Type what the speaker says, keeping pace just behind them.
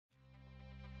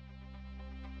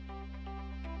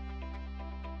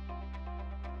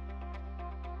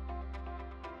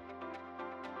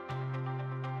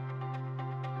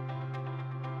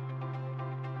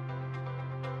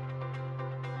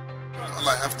all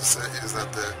I have to say is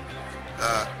that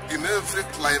in every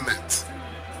climate,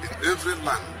 in every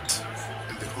land,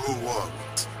 in the whole world,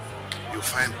 you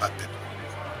find bad people,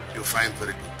 you find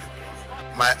very good people.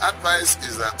 My advice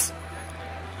is that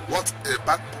what a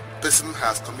bad person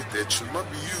has committed should not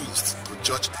be used to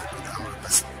judge a good humble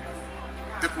person.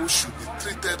 People should be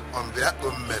treated on their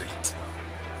own merit.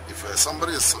 If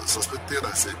somebody is suspected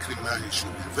as a criminal, he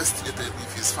should be investigated.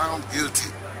 If he's found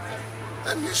guilty,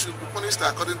 then he should be punished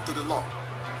according to the law,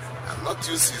 and not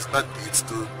use his bad deeds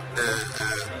to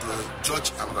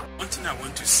judge another. One thing I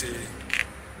want to say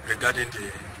regarding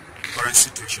the current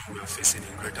situation we are facing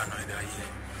in Greater Noida here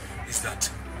is that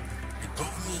the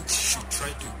government should try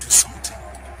to do something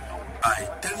by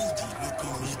telling the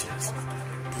local media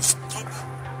to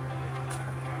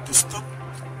stop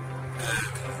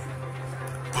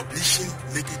publishing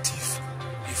negative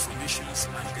information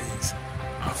against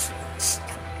Africans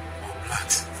or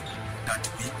blacks that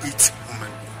we eat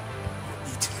human being or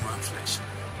eat human flesh,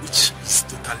 which is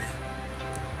totally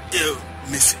ill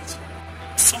message.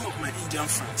 Some of my Indian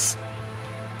friends,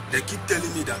 they keep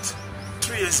telling me that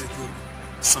 3 years ago,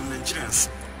 some Nigerians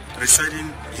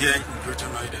residing here in Greater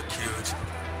Noida killed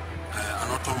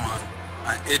an Ottoman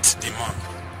and ate the man.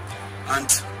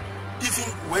 And even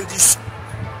when this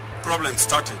problem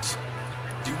started,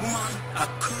 the woman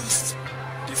accused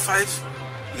the 5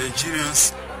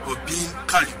 Nigerians of being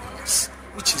cannibals,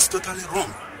 which is totally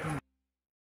wrong.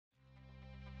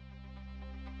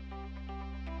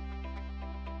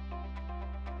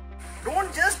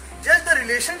 Don't just judge the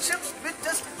relationships with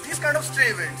just these kind of stray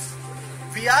events.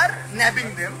 We are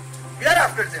nabbing them, we are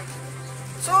after them.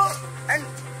 So, and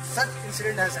such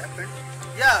incident has happened.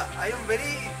 Yeah, I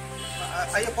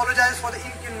apologize for the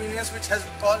inconvenience which has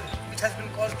been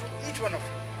caused to each one of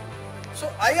you. So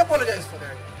I apologize for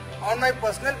that. On my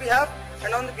personal behalf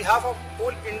and on the behalf of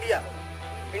whole Indian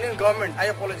government, I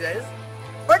apologize.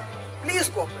 But please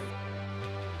cooperate.